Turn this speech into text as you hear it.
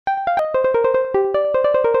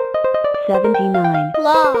79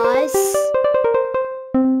 plus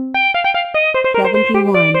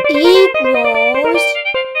 71 equals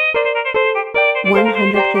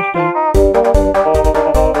 150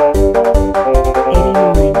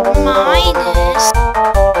 89 minus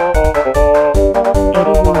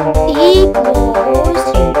 81 equals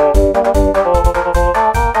 8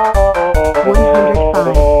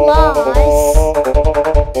 105 plus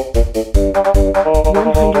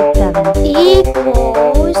 107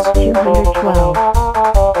 equals 212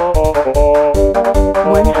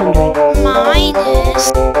 100 minus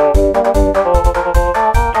 28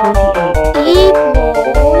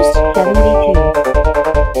 equals 72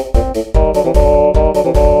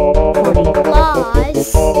 40 plus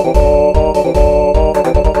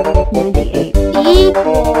 98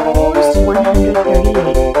 equals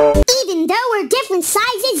 138 Even though we're different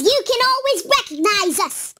sizes, you can always recognize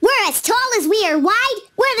us. We're as tall as we are wide.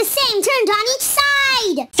 We're the same turned on each side.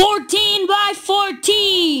 14 by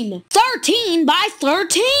 14, 13 by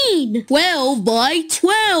 13, 12 by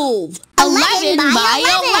 12, 11 by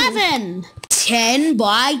 11, 10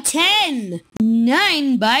 by 10,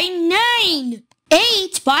 9 by 9,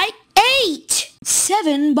 8 by 8,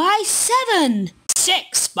 7 by 7,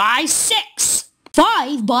 6 by 6,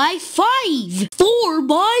 5 by 5, 4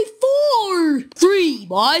 by 4, 3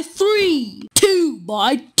 by 3, 2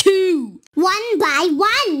 by 2. 1 by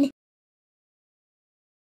 1.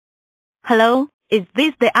 Hello, is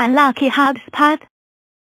this the unlucky hard spot?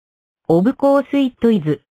 Of course it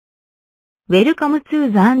is. Welcome to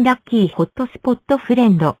the unlucky hotspot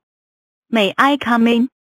friend. May I come in?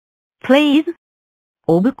 Please?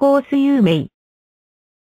 Of course you may.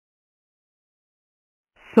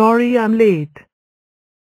 Sorry I'm late.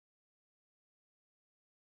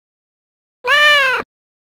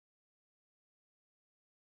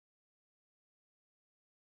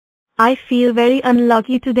 I feel very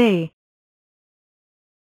unlucky today.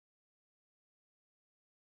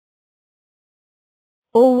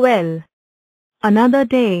 Oh well. Another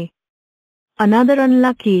day. Another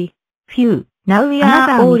unlucky. Phew. Now we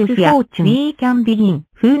are all here. We can begin.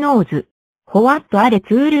 Who knows? What are the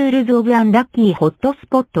 2 rules of unlucky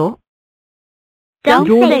hotspot? Don't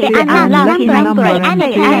say the unlucky number and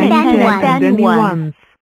the ones.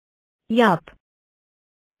 Yup.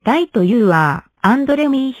 Right you are. And let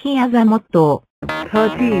me hear the motto.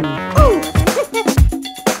 13,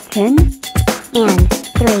 10 and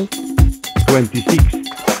 3 26,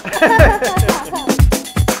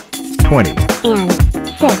 20, and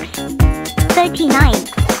 6 39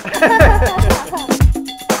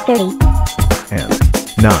 30 and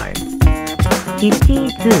 9,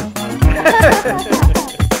 52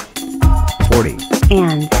 40,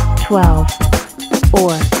 and 12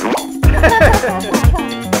 or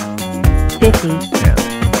 50 and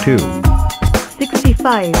 2,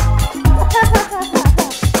 65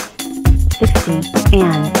 60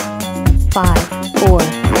 and 5 or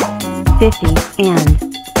 50 and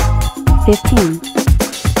 15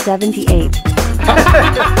 78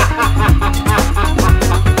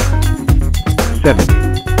 70,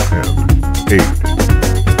 and 8,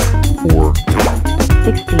 4,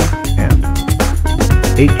 60 and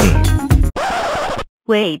 18.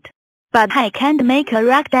 Wait, but I can't make a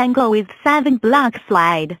rectangle with 7 block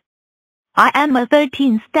slide. I am a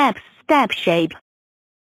 13 step shape.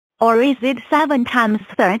 Or is it 7 times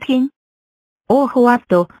 13? Oh what,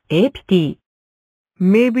 APT.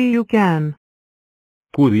 maybe you can.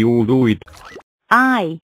 Could you do it?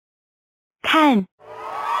 I can.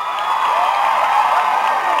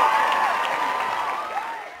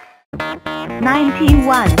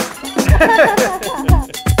 $91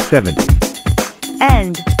 70,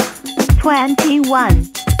 and 21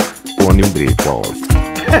 112,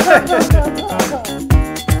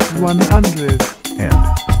 100. and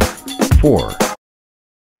 4.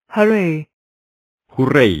 Hooray!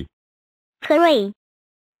 Hooray! Hooray!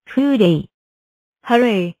 Hooray!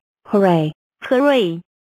 Hooray! Hooray! Hooray!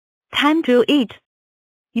 Time to eat!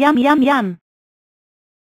 Yum yum yum!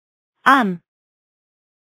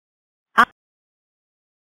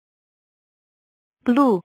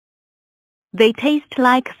 Blue. They taste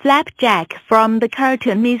like flapjack from the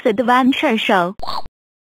cartoon Misadventure show.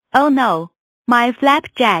 Oh no, my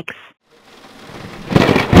flapjacks!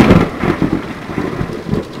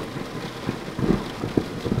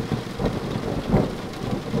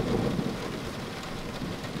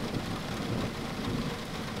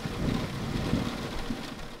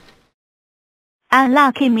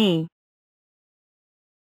 Unlucky me.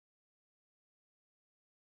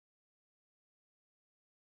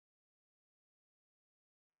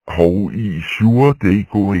 How is your day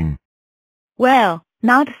going? Well,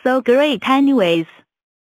 not so great anyways.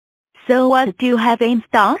 So what do you have in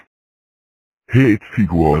store? Helt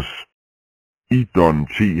figures. I Don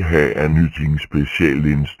T have anything special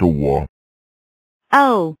in store.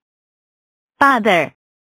 Oh. Bother.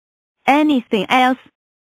 Anything else?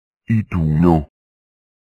 I do know.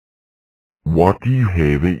 What do you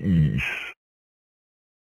have is?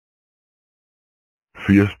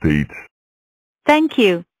 First date. Thank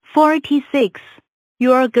you, 46.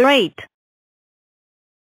 You're great.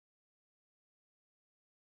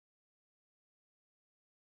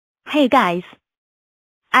 Hey guys.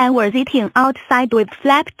 I was eating outside with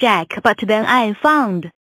flapjack, but then I found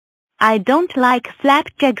I don't like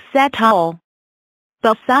flapjacks at all.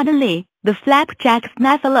 But suddenly, the flapjack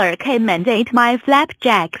snuffler came and ate my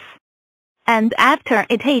flapjacks. And after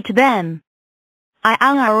it ate them, I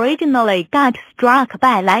unoriginally got struck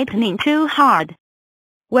by lightning too hard.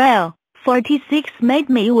 Well, 46 made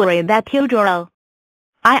me worry that usual.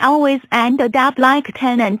 I always ended up like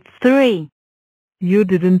 10 and 3. You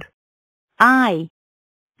didn't. I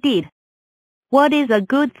did. What is a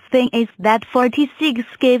good thing is that 46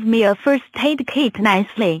 gave me a first aid kit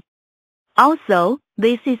nicely. Also,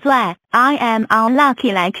 this is why I am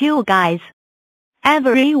unlucky like you guys.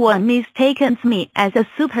 Everyone mistakes me as a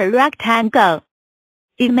super rectangle.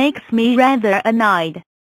 It makes me rather annoyed.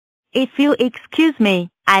 If you excuse me,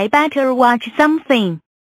 I better watch something.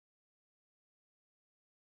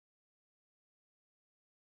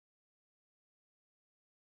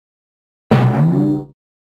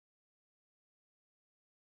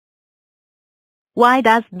 Why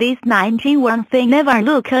does this 91 thing never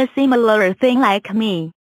look a similar thing like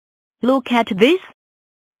me? Look at this.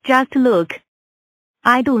 Just look.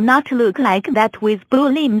 I do not look like that with blue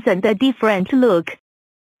limbs and a different look.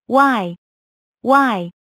 Why?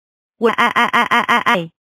 Why?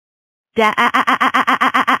 Why?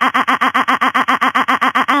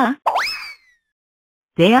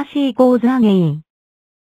 There she goes again.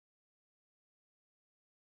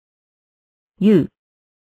 You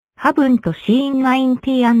haven't seen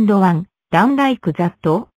 90 and 1 down like that?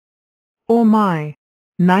 Oh my.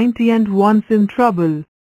 90 and 1's in trouble.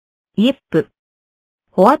 Yep.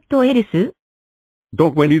 What else?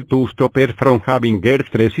 Don't we need to stop her from having girl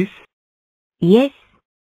stresses? Yes.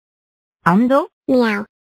 And? Meow.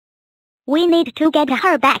 We need to get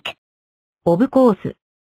her back. Of course.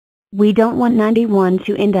 We don't want 91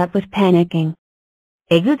 to end up with panicking.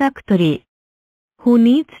 Exactly. Who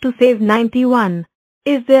needs to save 91?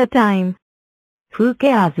 Is there time? Who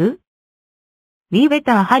cares? We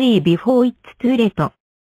better hurry before it's too late.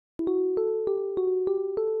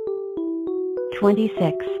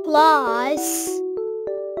 26 Plus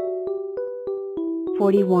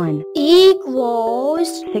 41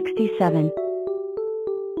 equals 67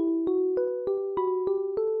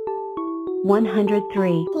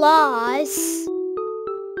 103 plus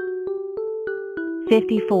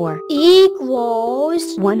 54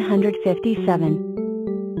 equals 157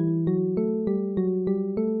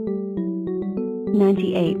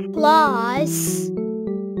 98 plus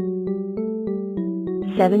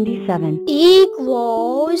 77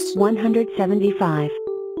 equals 175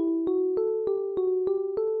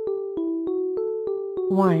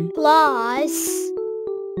 1 plus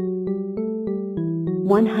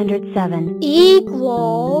 107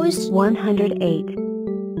 equals 108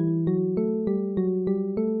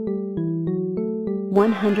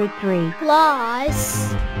 103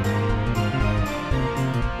 plus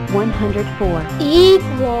 104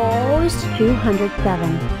 equals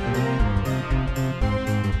 207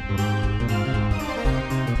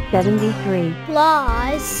 73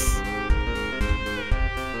 plus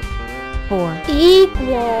 4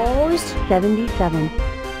 equals 77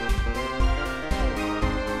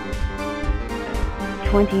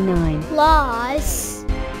 29 plus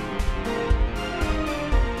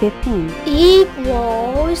 15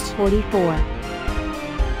 equals 44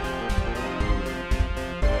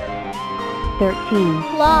 13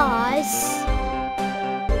 plus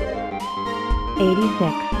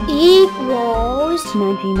 86 equals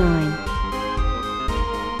 99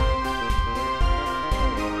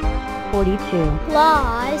 42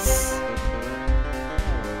 plus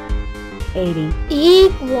 80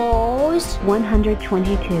 equals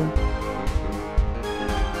 122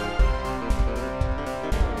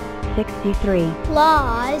 63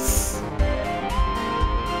 plus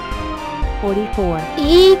 44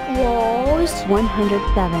 equals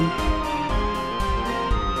 107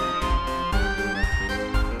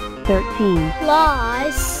 13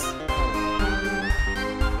 plus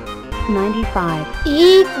 95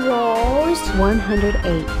 equals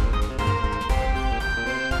 108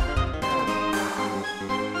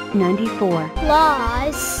 94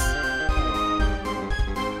 plus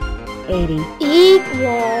 80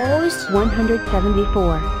 equals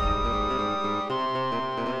 174.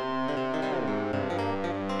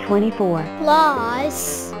 24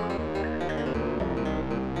 plus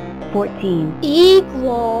 14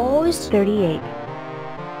 equals 38.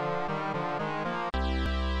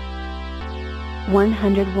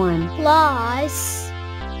 101 plus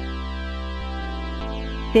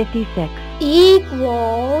 56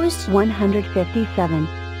 equals 157.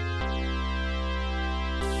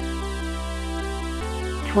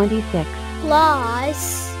 26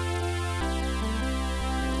 plus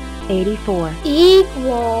 84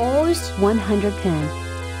 equals 110.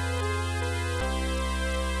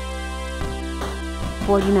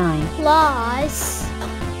 49 plus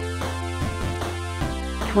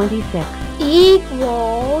 26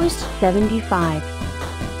 equals 75.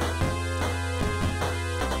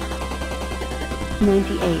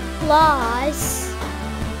 98 plus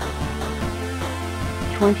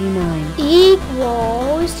 29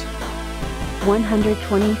 equals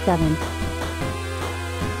 127.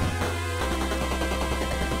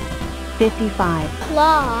 55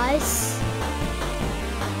 plus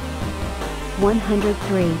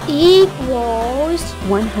 103 equals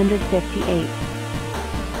 158.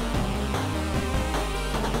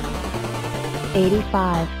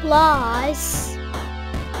 85 plus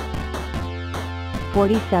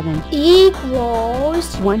 47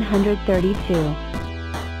 equals 132.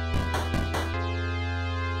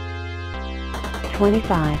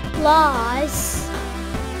 25 plus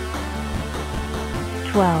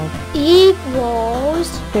 12 equals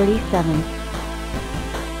 37.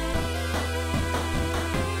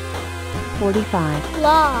 45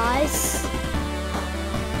 plus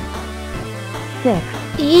 6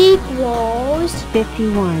 equals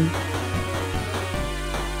 51.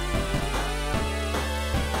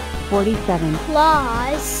 47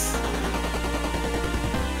 plus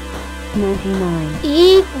 99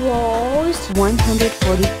 equals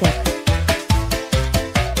 146.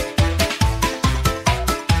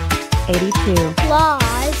 82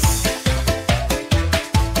 plus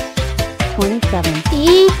 27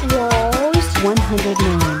 equals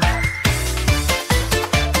 109.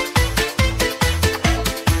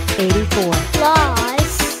 84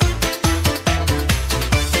 plus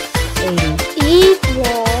 80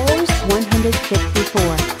 equals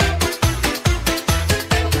 164.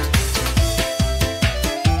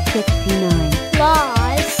 69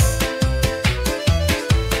 plus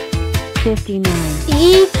 59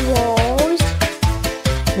 equals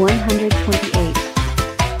 128.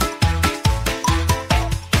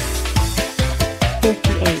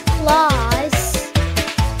 58 plus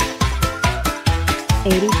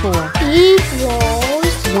 84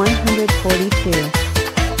 equals 142.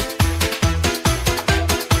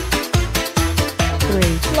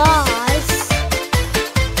 3 plus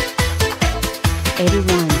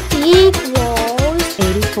 81 equals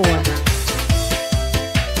 84.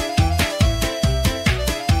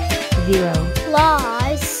 0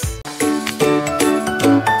 plus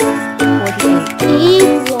 48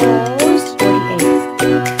 equals